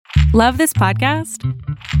Love this podcast?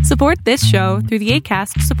 Support this show through the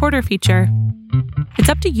Acast supporter feature. It's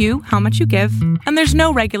up to you how much you give, and there's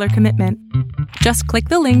no regular commitment. Just click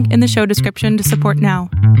the link in the show description to support now.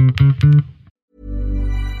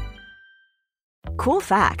 Cool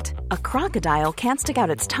fact, a crocodile can't stick out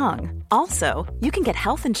its tongue. Also, you can get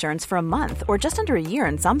health insurance for a month or just under a year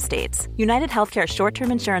in some states. United Healthcare short-term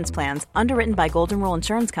insurance plans, underwritten by Golden Rule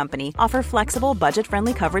Insurance Company, offer flexible,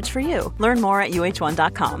 budget-friendly coverage for you. Learn more at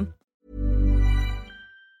uh1.com.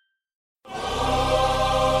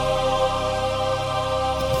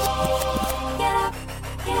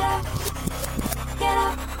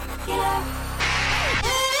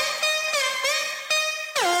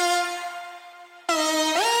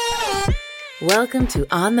 Welcome to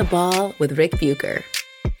On the Ball with Rick Bucher.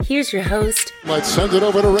 Here's your host. Let's send it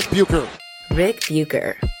over to Rick Bucher. Rick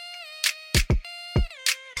Bucher.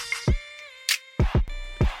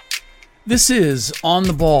 This is On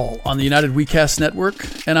the Ball on the United WeCast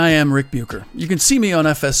Network, and I am Rick Bucher. You can see me on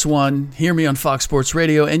FS1, hear me on Fox Sports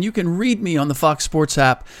Radio, and you can read me on the Fox Sports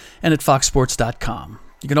app and at foxsports.com.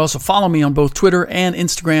 You can also follow me on both Twitter and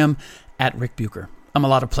Instagram at Rick Bucher. I'm a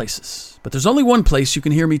lot of places, but there's only one place you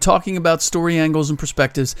can hear me talking about story angles and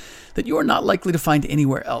perspectives that you are not likely to find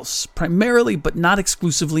anywhere else, primarily but not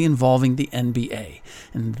exclusively involving the NBA,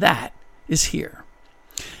 and that is here.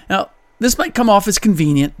 Now, this might come off as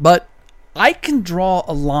convenient, but I can draw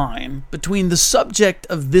a line between the subject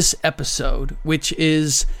of this episode, which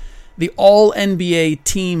is the All-NBA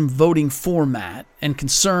team voting format and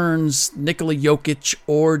concerns Nikola Jokic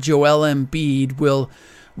or Joel Embiid will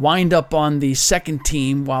wind up on the second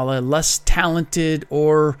team while a less talented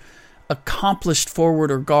or accomplished forward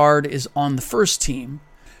or guard is on the first team,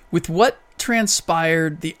 with what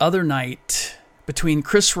transpired the other night between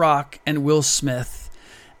Chris Rock and Will Smith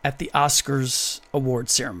at the Oscars award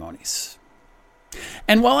ceremonies.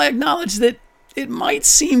 And while I acknowledge that it might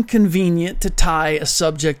seem convenient to tie a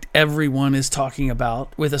subject everyone is talking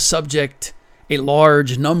about with a subject a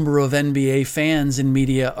large number of NBA fans and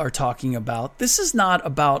media are talking about, this is not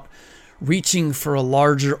about reaching for a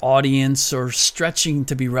larger audience or stretching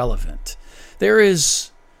to be relevant. There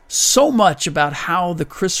is so much about how the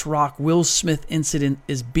Chris Rock-Will Smith incident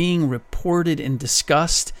is being reported and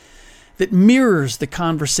discussed that mirrors the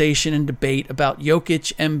conversation and debate about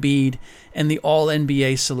Jokic, Embiid, and the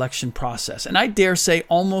All-NBA selection process. And I dare say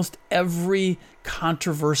almost every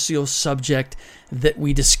controversial subject that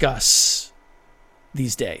we discuss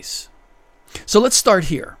these days. So let's start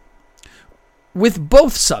here. With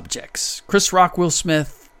both subjects, Chris Rock, Will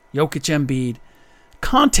Smith, Jokic, Embiid,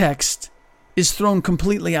 context is thrown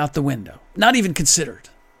completely out the window, not even considered.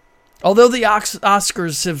 Although the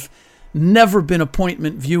Oscars have never been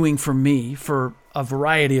appointment viewing for me for a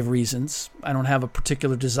variety of reasons. I don't have a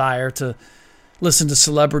particular desire to listen to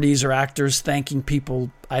celebrities or actors thanking people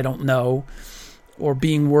I don't know, or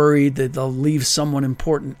being worried that they'll leave someone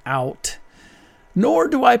important out. Nor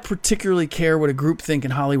do I particularly care what a groupthink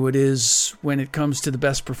in Hollywood is when it comes to the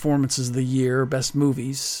best performances of the year, best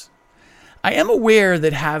movies. I am aware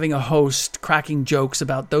that having a host cracking jokes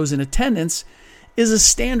about those in attendance is a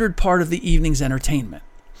standard part of the evening's entertainment.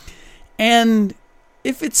 And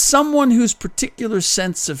if it's someone whose particular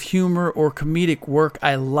sense of humor or comedic work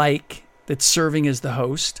I like that's serving as the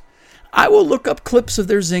host, I will look up clips of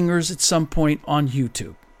their zingers at some point on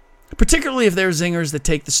YouTube. Particularly if they're zingers that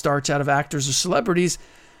take the starch out of actors or celebrities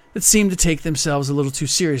that seem to take themselves a little too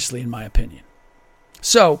seriously, in my opinion.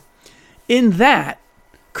 So, in that,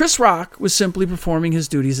 Chris Rock was simply performing his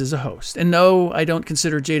duties as a host. And no, I don't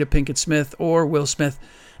consider Jada Pinkett Smith or Will Smith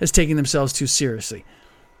as taking themselves too seriously.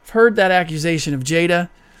 I've heard that accusation of Jada.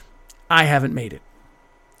 I haven't made it.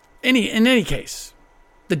 In any case,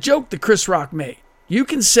 the joke that Chris Rock made, you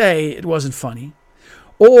can say it wasn't funny,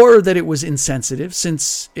 or that it was insensitive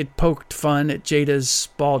since it poked fun at Jada's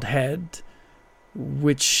bald head,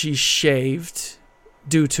 which she shaved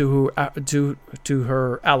due to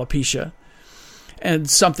her alopecia, and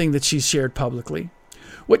something that she shared publicly.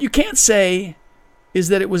 What you can't say is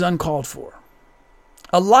that it was uncalled for.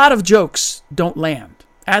 A lot of jokes don't land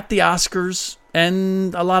at the Oscars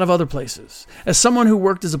and a lot of other places. As someone who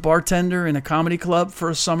worked as a bartender in a comedy club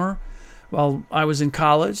for a summer while I was in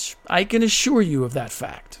college, I can assure you of that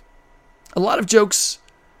fact. A lot of jokes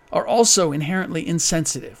are also inherently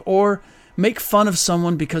insensitive or make fun of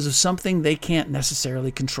someone because of something they can't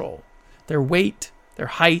necessarily control. Their weight, their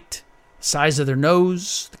height, the size of their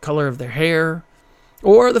nose, the color of their hair,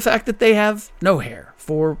 or the fact that they have no hair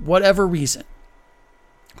for whatever reason.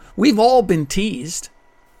 We've all been teased,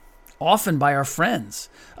 often by our friends,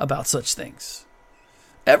 about such things.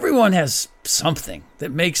 Everyone has something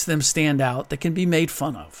that makes them stand out that can be made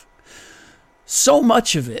fun of. So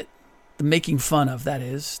much of it, the making fun of, that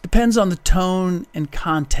is, depends on the tone and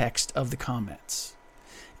context of the comments.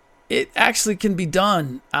 It actually can be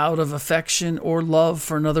done out of affection or love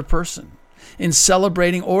for another person, in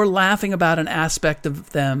celebrating or laughing about an aspect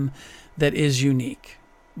of them that is unique.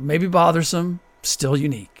 Maybe bothersome, still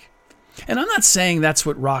unique. And I'm not saying that's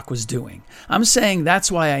what Rock was doing. I'm saying that's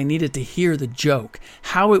why I needed to hear the joke,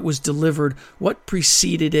 how it was delivered, what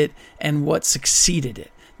preceded it, and what succeeded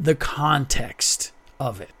it, the context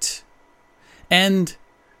of it. And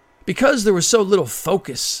because there was so little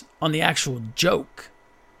focus on the actual joke,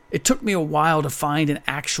 it took me a while to find an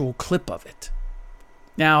actual clip of it.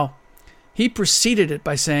 Now, he preceded it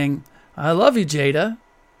by saying, "I love you, Jada,"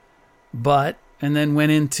 but, and then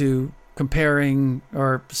went into comparing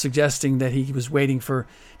or suggesting that he was waiting for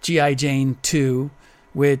G.I. Jane 2,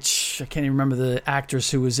 which I can't even remember the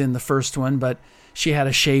actress who was in the first one, but she had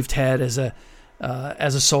a shaved head as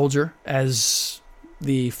a soldier, as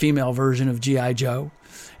the female version of G.I. Joe.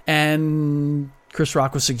 And Chris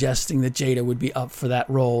Rock was suggesting that Jada would be up for that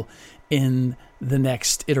role in the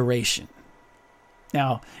next iteration.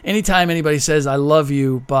 Now, anytime anybody says, "I love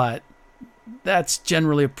you," but that's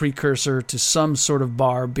generally a precursor to some sort of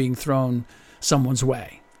barb being thrown someone's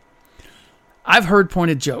way. I've heard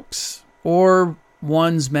pointed jokes, or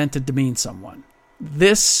ones meant to demean someone.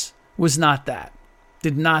 This was not that.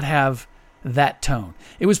 Did not have that tone.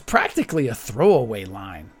 It was practically a throwaway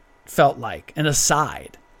line, felt like, an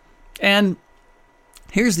aside. And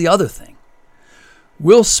here's the other thing.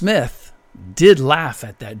 Will Smith did laugh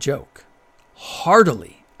at that joke.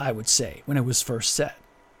 Heartily, I would say, when it was first said.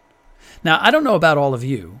 Now, I don't know about all of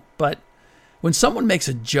you, but when someone makes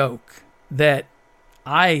a joke that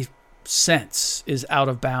I sense is out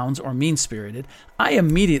of bounds or mean-spirited, I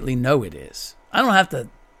immediately know it is. I'm not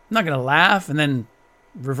going to laugh and then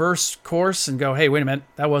reverse course and go, "Hey, wait a minute,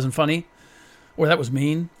 that wasn't funny," or "that was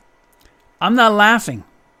mean." I'm not laughing.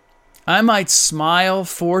 I might smile,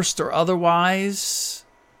 forced or otherwise,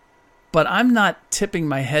 but I'm not tipping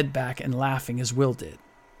my head back and laughing as Will did.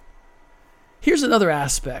 Here's another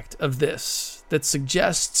aspect of this that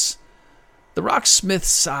suggests the Rock Smith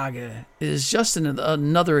saga is just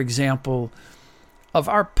another example of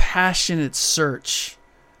our passionate search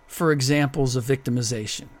for examples of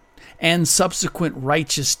victimization and subsequent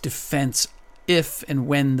righteous defense if and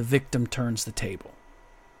when the victim turns the table.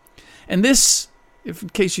 And this, if in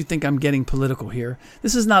case you think I'm getting political here,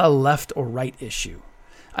 this is not a left or right issue.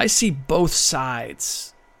 I see both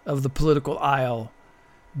sides of the political aisle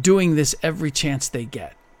doing this every chance they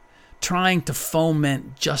get, trying to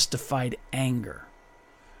foment justified anger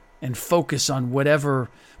and focus on whatever,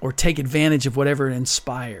 or take advantage of whatever it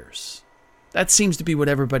inspires. That seems to be what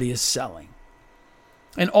everybody is selling.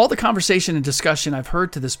 And all the conversation and discussion I've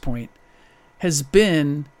heard to this point has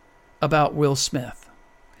been about Will Smith.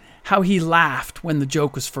 How he laughed when the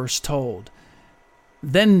joke was first told,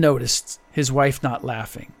 then noticed his wife not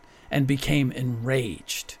laughing and became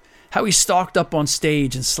enraged. How he stalked up on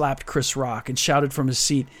stage and slapped Chris Rock and shouted from his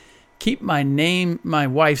seat, "Keep my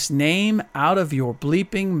wife's name out of your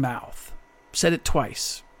bleeping mouth." Said it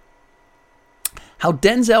twice. How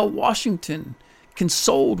Denzel Washington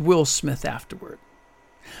consoled Will Smith afterward.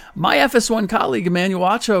 My FS1 colleague Emmanuel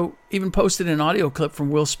Acho even posted an audio clip from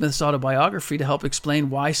Will Smith's autobiography to help explain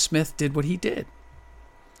why Smith did what he did.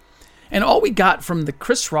 And all we got from the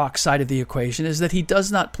Chris Rock side of the equation is that he does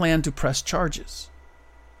not plan to press charges.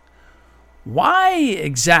 Why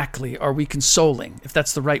exactly are we consoling, if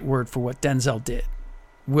that's the right word for what Denzel did,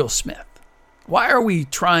 Will Smith? Why are we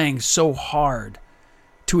trying so hard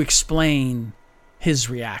to explain his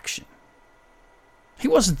reaction? He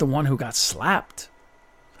wasn't the one who got slapped.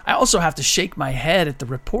 I also have to shake my head at the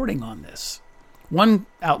reporting on this. One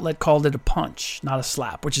outlet called it a punch, not a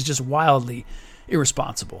slap, which is just wildly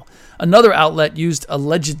irresponsible. Another outlet used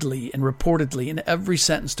allegedly and reportedly in every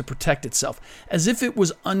sentence to protect itself, as if it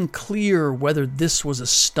was unclear whether this was a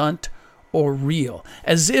stunt or real,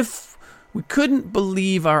 as if we couldn't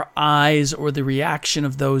believe our eyes or the reaction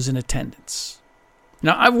of those in attendance.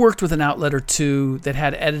 Now, I've worked with an outlet or two that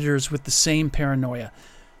had editors with the same paranoia,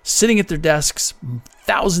 sitting at their desks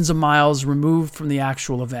thousands of miles removed from the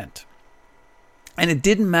actual event. And it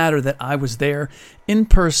didn't matter that I was there in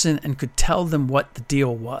person and could tell them what the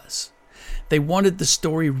deal was. They wanted the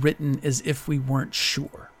story written as if we weren't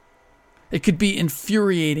sure. It could be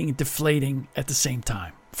infuriating and deflating at the same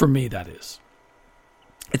time. For me, that is.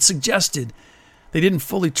 It suggested they didn't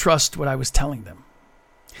fully trust what I was telling them.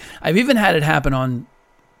 I've even had it happen on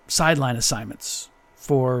sideline assignments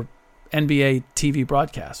for NBA TV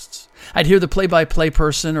broadcasts. I'd hear the play-by-play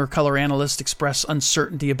person or color analyst express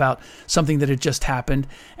uncertainty about something that had just happened,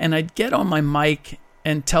 and I'd get on my mic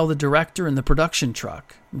and tell the director in the production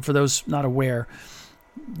truck. And for those not aware,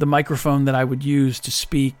 the microphone that I would use to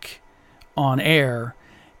speak on air,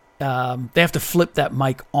 they have to flip that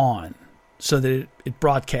mic on so that it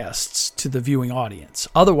broadcasts to the viewing audience.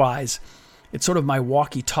 Otherwise, it's sort of my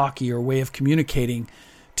walkie-talkie or way of communicating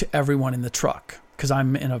to everyone in the truck because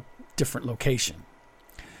I'm in a different location.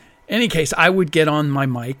 In any case, I would get on my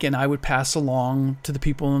mic and I would pass along to the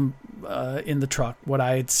people in the truck what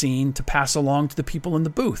I had seen to pass along to the people in the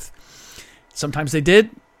booth. Sometimes they did,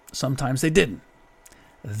 sometimes they didn't.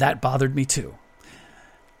 That bothered me too.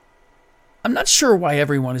 I'm not sure why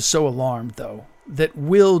everyone is so alarmed, though, that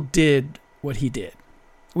Will did what he did.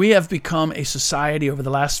 We have become a society over the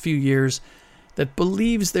last few years that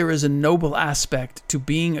believes there is a noble aspect to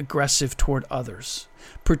being aggressive toward others,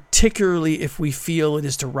 particularly if we feel it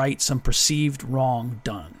is to right some perceived wrong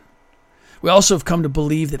done. We also have come to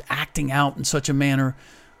believe that acting out in such a manner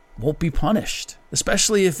won't be punished,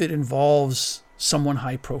 especially if it involves someone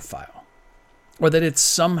high profile, or that it's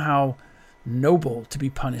somehow noble to be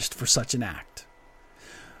punished for such an act.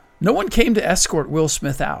 No one came to escort Will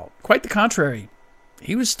Smith out. Quite the contrary.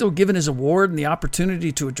 He was still given his award and the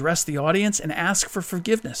opportunity to address the audience and ask for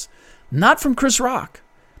forgiveness, not from Chris Rock,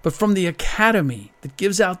 but from the Academy that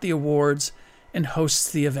gives out the awards and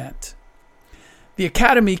hosts the event. The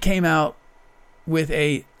Academy came out with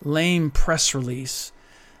a lame press release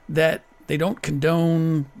that they don't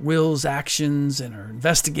condone Will's actions and are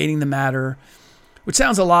investigating the matter, which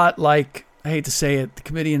sounds a lot like, I hate to say it, the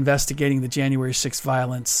committee investigating the January 6th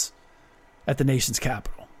violence at the nation's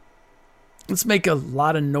capital. Let's make a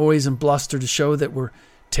lot of noise and bluster to show that we're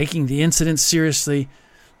taking the incident seriously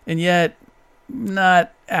and yet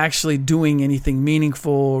not actually doing anything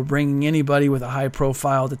meaningful or bringing anybody with a high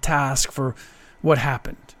profile to task for what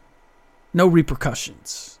happened. No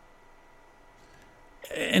repercussions.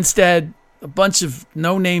 Instead, a bunch of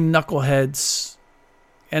no-name knuckleheads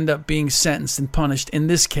end up being sentenced and punished in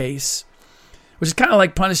this case, which is kind of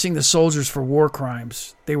like punishing the soldiers for war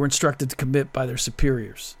crimes they were instructed to commit by their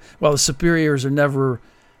superiors, while the superiors are never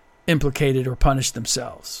implicated or punished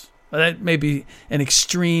themselves. That may be an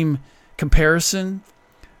extreme comparison,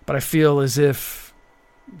 but I feel as if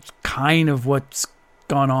it's kind of what's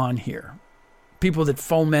gone on here. People that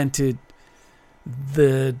fomented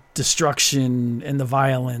the destruction and the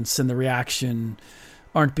violence and the reaction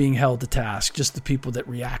aren't being held to task, just the people that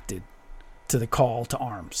reacted to the call to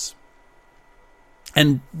arms.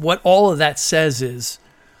 And what all of that says is,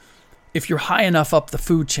 if you're high enough up the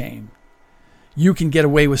food chain, you can get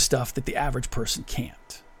away with stuff that the average person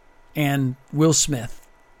can't. And Will Smith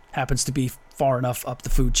happens to be far enough up the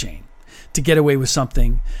food chain to get away with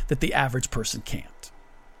something that the average person can't.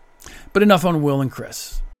 But enough on Will and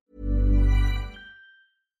Chris.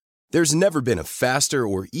 There's never been a faster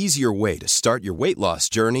or easier way to start your weight loss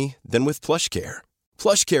journey than with PlushCare.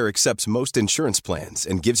 PlushCare accepts most insurance plans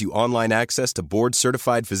and gives you online access to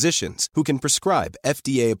board-certified physicians who can prescribe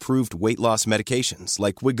FDA-approved weight loss medications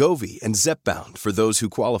like Wegovy and Zepbound for those who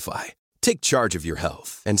qualify. Take charge of your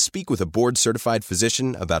health and speak with a board-certified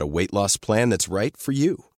physician about a weight loss plan that's right for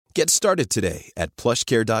you. Get started today at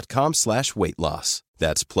plushcare.com/weightloss.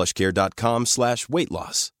 That's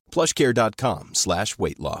plushcare.com/weightloss.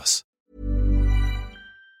 plushcare.com/weightloss.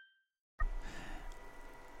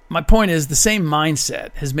 My point is, the same mindset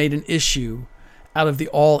has made an issue out of the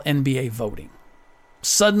all-NBA voting.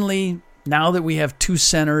 Suddenly, now that we have two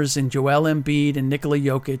centers in Joel Embiid and Nikola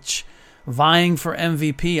Jokic vying for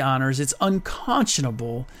MVP honors, it's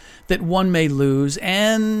unconscionable that one may lose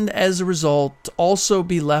and, as a result, also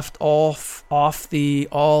be left off the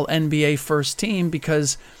all-NBA first team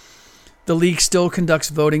because the league still conducts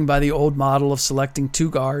voting by the old model of selecting 2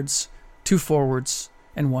 guards, 2 forwards,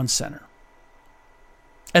 and 1 center.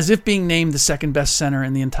 As if being named the second best center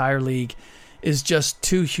in the entire league is just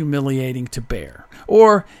too humiliating to bear.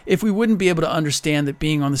 Or if we wouldn't be able to understand that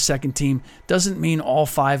being on the second team doesn't mean all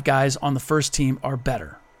 5 guys on the first team are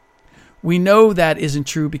better. We know that isn't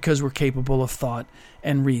true because we're capable of thought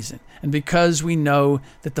and reason, and because we know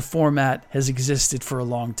that the format has existed for a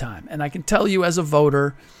long time. And I can tell you as a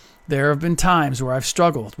voter, there have been times where I've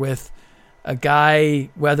struggled with a guy,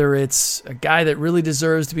 whether it's a guy that really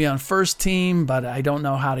deserves to be on first team, but I don't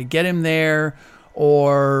know how to get him there,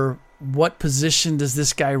 or what position does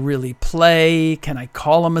this guy really play? Can I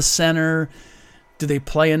call him a center? Do they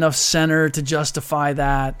play enough center to justify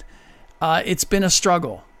that? It's been a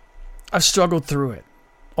struggle. I've struggled through it.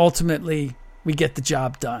 Ultimately, we get the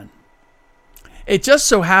job done. It just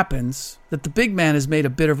so happens that the big man has made a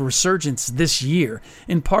bit of a resurgence this year,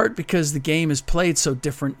 in part because the game is played so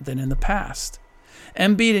different than in the past.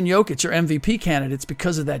 Embiid and Jokic are MVP candidates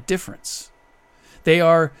because of that difference. They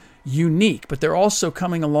are unique, but they're also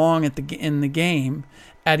coming along in the game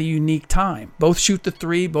at a unique time. Both shoot the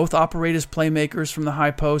three, both operate as playmakers from the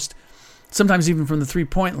high post, sometimes even from the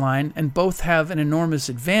three-point line, and both have an enormous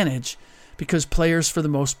advantage because players, for the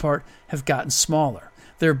most part, have gotten smaller.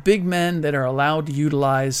 They're big men that are allowed to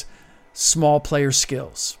utilize small player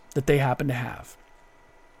skills that they happen to have.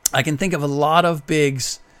 I can think of a lot of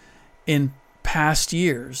bigs in past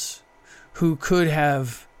years who could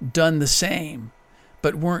have done the same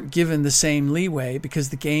but weren't given the same leeway because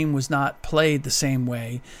the game was not played the same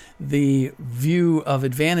way. The view of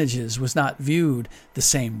advantages was not viewed the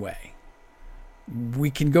same way. We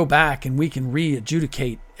can go back and we can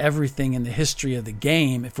re-adjudicate everything in the history of the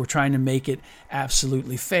game if we're trying to make it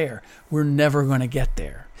absolutely fair. We're never going to get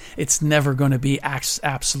there. It's never going to be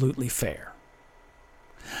absolutely fair.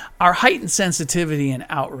 Our heightened sensitivity and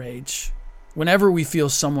outrage, whenever we feel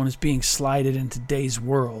someone is being slighted in today's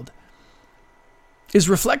world, is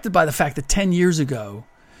reflected by the fact that 10 years ago,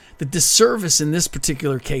 the disservice in this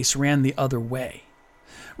particular case ran the other way.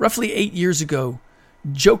 Roughly 8 years ago,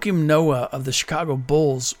 Joakim Noah of the Chicago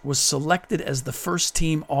Bulls was selected as the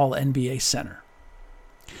first-team All-NBA center.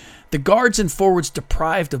 The guards and forwards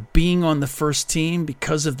deprived of being on the first team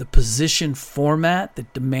because of the position format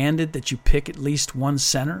that demanded that you pick at least one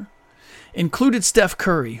center included Steph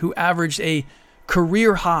Curry, who averaged a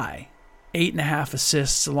career-high 8.5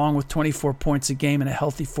 assists along with 24 points a game and a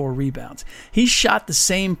healthy 4 rebounds. He shot the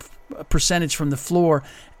same percentage from the floor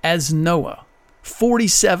as Noah,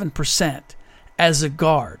 47%. As a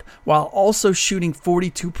guard, while also shooting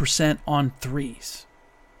 42% on threes.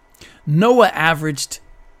 Noah averaged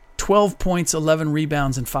 12 points, 11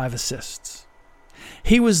 rebounds, and 5 assists.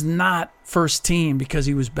 He was not first team because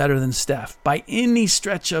he was better than Steph by any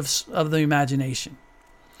stretch of the imagination,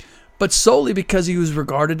 but solely because he was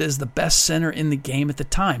regarded as the best center in the game at the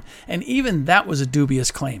time. And even that was a dubious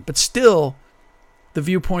claim, but still the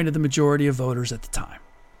viewpoint of the majority of voters at the time.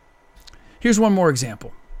 Here's one more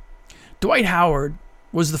example. Dwight Howard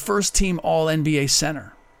was the first-team All-NBA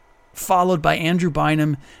center, followed by Andrew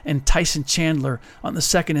Bynum and Tyson Chandler on the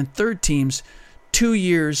second and third teams 2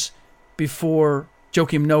 years before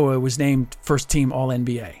Joakim Noah was named first-team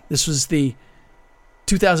All-NBA. This was the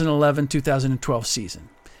 2011-2012 season.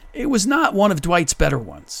 It was not one of Dwight's better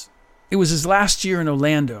ones. It was his last year in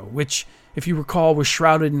Orlando, which, if you recall, was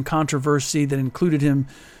shrouded in controversy that included him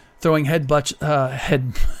throwing head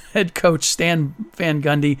coach Stan Van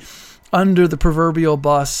Gundy under the proverbial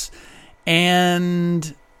bus,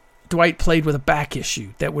 and Dwight played with a back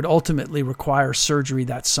issue that would ultimately require surgery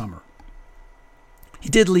that summer. He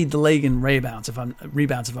did lead the league in rebounds, if I'm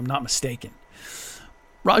not mistaken.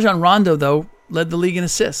 Rajon Rondo, though, led the league in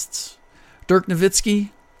assists. Dirk Nowitzki,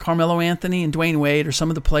 Carmelo Anthony, and Dwayne Wade are some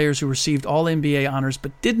of the players who received All-NBA honors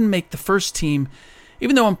but didn't make the first team,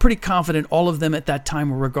 even though I'm pretty confident all of them at that time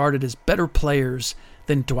were regarded as better players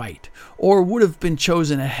than Dwight, or would have been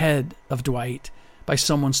chosen ahead of Dwight by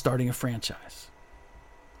someone starting a franchise.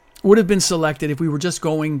 Would have been selected if we were just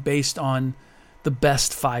going based on the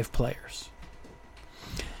best 5 players.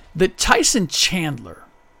 That Tyson Chandler,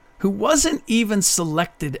 who wasn't even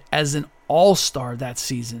selected as an all-star that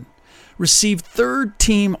season, received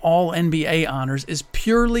third-team All-NBA honors is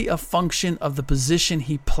purely a function of the position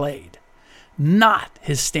he played, not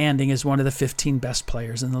his standing as one of the 15 best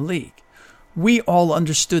players in the league. We all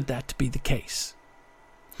understood that to be the case.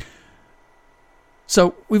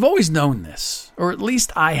 So we've always known this, or at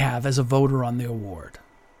least I have as a voter on the award.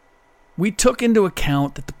 We took into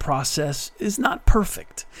account that the process is not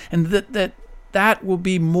perfect, and that will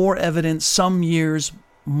be more evident some years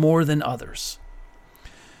more than others.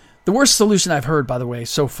 The worst solution I've heard, by the way,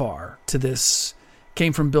 so far to this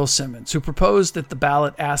came from Bill Simmons, who proposed that the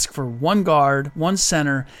ballot ask for 1 guard, 1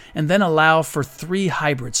 center, and then allow for 3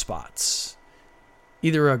 hybrid spots.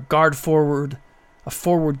 Either a guard forward, a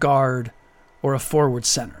forward guard, or a forward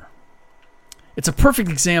center. It's a perfect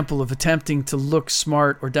example of attempting to look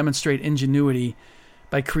smart or demonstrate ingenuity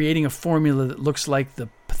by creating a formula that looks like the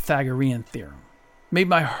Pythagorean theorem. Made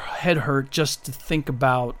my head hurt just to think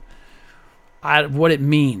about what it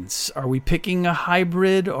means. Are we picking a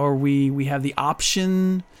hybrid, or we have the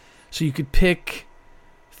option? So you could pick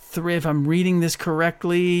 3, if I'm reading this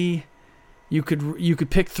correctly. You could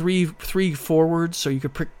pick three forwards, so you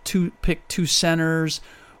could pick 2 centers,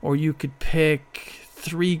 or you could pick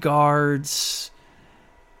 3 guards.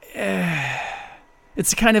 It's It's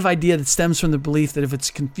the kind of idea that stems from the belief that if it's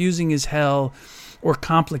confusing as hell or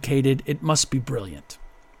complicated, it must be brilliant.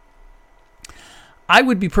 I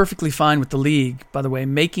would be perfectly fine with the league, by the way,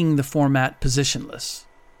 making the format positionless.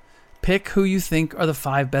 Pick who you think are the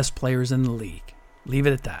 5 best players in the league. Leave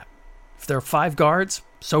it at that. If there are 5 guards,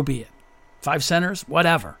 so be it. 5 centers,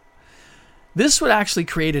 whatever. This would actually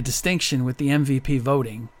create a distinction with the MVP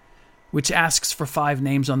voting, which asks for 5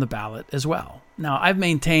 names on the ballot as well. Now, I've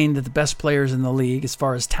maintained that the best players in the league, as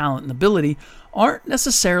far as talent and ability, aren't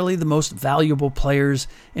necessarily the most valuable players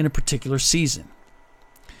in a particular season.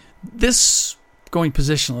 This, going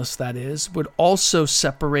positionless, that is, would also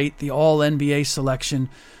separate the All-NBA selection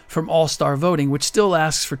from All-Star voting, which still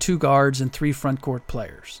asks for 2 guards and 3 front court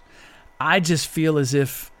players. I just feel as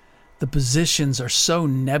if the positions are so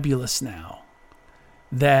nebulous now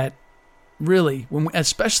that really,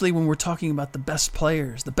 especially when we're talking about the best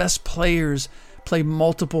players play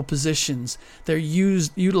multiple positions. They're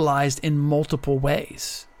utilized in multiple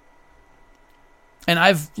ways. And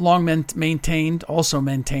I've long maintained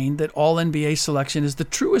that all NBA selection is the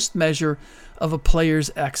truest measure of a player's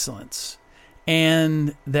excellence,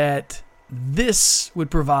 and that this would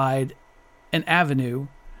provide an avenue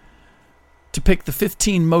to pick the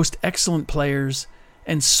 15 most excellent players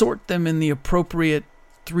and sort them in the appropriate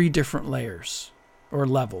 3 different layers or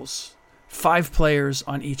levels, 5 players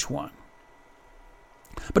on each one.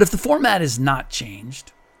 But if the format is not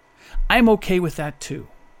changed, I'm okay with that too.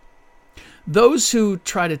 Those who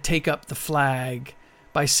try to take up the flag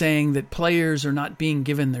by saying that players are not being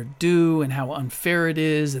given their due and how unfair it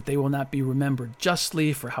is, that they will not be remembered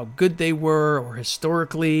justly for how good they were, or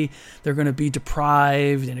historically they're going to be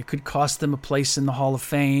deprived and it could cost them a place in the Hall of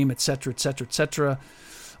Fame, etc., etc., etc.,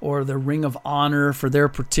 or the Ring of Honor for their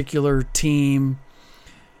particular team.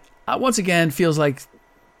 Once again, feels like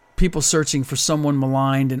people searching for someone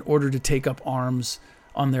maligned in order to take up arms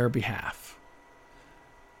on their behalf.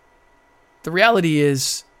 The reality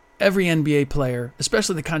is, every NBA player,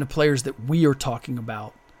 especially the kind of players that we are talking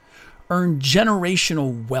about, earn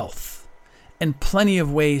generational wealth and plenty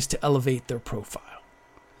of ways to elevate their profile.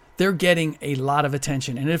 They're getting a lot of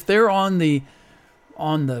attention. And if they're on the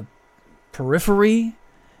periphery,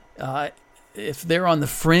 if they're on the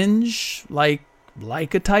fringe, like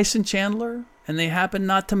a Tyson Chandler, and they happen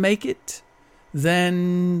not to make it,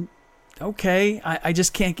 then okay, I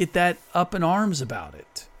just can't get that up in arms about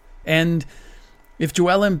it. And if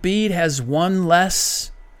Joel Embiid has 1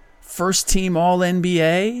 less first-team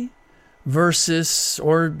All-NBA versus,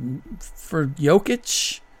 or for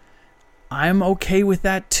Jokic, I'm okay with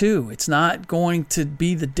that too. It's not going to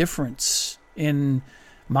be the difference in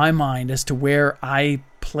my mind as to where I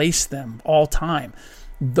place them all time.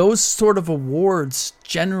 Those sort of awards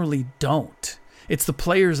generally don't. It's the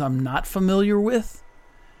players I'm not familiar with.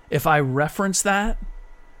 If I reference that,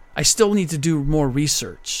 I still need to do more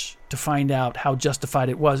research to find out how justified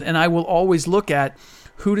it was. And I will always look at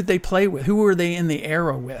who did they play with? Who were they in the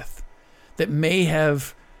era with that may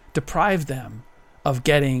have deprived them of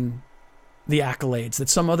getting the accolades that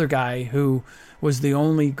some other guy who was the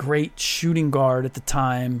only great shooting guard at the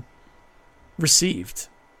time received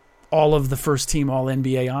all of the first team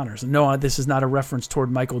All-NBA honors. And no, this is not a reference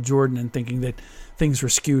toward Michael Jordan and thinking that things were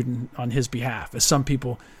skewed on his behalf, as some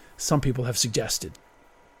people have suggested.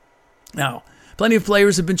 Now, plenty of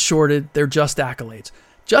players have been shorted their just accolades,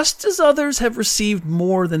 just as others have received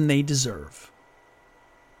more than they deserve.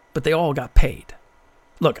 But they all got paid.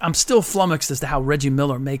 Look, I'm still flummoxed as to how Reggie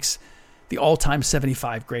Miller makes the all-time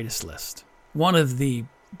 75 greatest list. One of the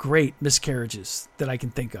great miscarriages that I can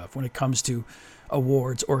think of when it comes to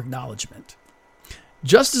awards or acknowledgement.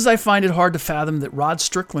 Just as I find it hard to fathom that Rod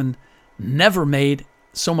Strickland never made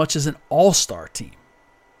so much as an all-star team.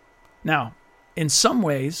 Now, in some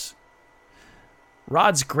ways,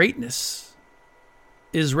 Rod's greatness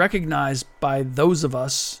is recognized by those of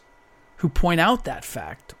us who point out that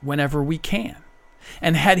fact whenever we can.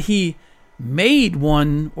 And had he made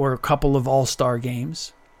one or a couple of all-star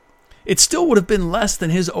games, it still would have been less than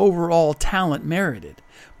his overall talent merited.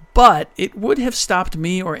 But it would have stopped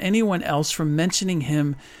me or anyone else from mentioning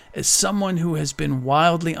him as someone who has been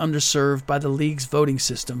wildly underserved by the league's voting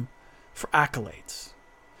system for accolades.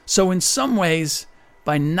 So in some ways,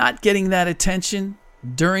 by not getting that attention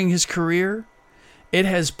during his career, it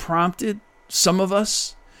has prompted some of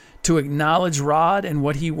us to acknowledge Rod and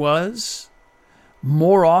what he was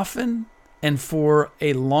more often and for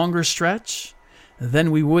a longer stretch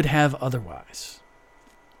than we would have otherwise.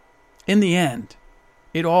 In the end,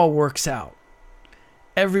 it all works out.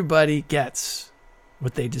 Everybody gets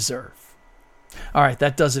what they deserve. All right,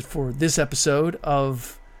 that does it for this episode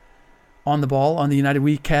of On the Ball on the United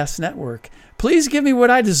WeCast Network. please give me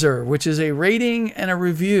what I deserve, which is a rating and a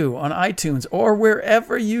review on iTunes or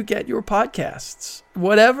wherever you get your podcasts,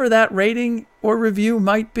 whatever that rating or review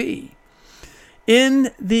might be.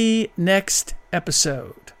 In the next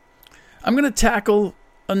episode, I'm going to tackle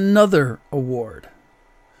another award,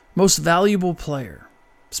 Most Valuable Player,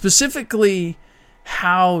 specifically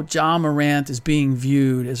how Ja Morant is being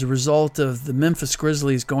viewed as a result of the Memphis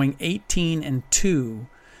Grizzlies going 18-2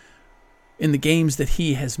 in the games that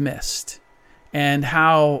he has missed, and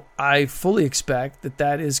how I fully expect that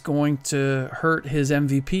that is going to hurt his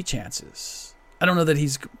MVP chances. I don't know that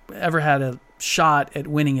he's ever had a shot at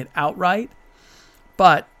winning it outright,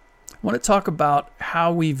 but I want to talk about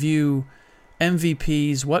how we view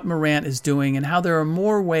MVPs, what Morant is doing, and how there are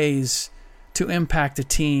more ways to impact a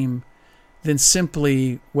team than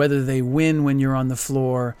simply whether they win when you're on the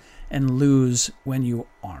floor and lose when you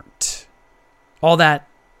aren't. All that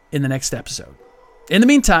in the next episode. In the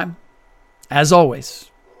meantime, as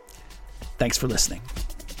always, thanks for listening.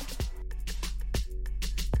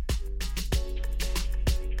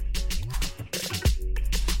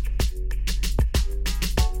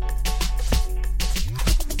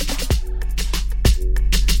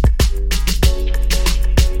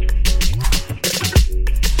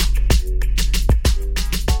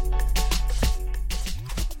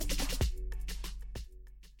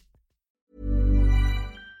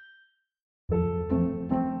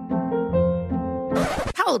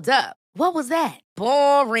 Hold up. What was that?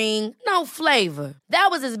 Boring. No flavor. That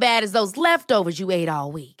was as bad as those leftovers you ate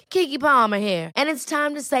all week. Keke Palmer here. And it's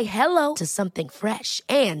time to say hello to something fresh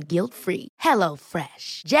and guilt-free. Hello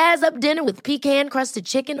Fresh. Jazz up dinner with pecan-crusted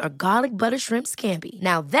chicken or garlic butter shrimp scampi.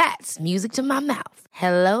 Now that's music to my mouth.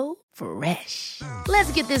 Hello Fresh.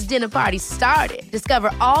 Let's get this dinner party started.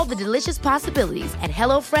 Discover all the delicious possibilities at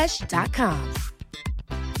HelloFresh.com.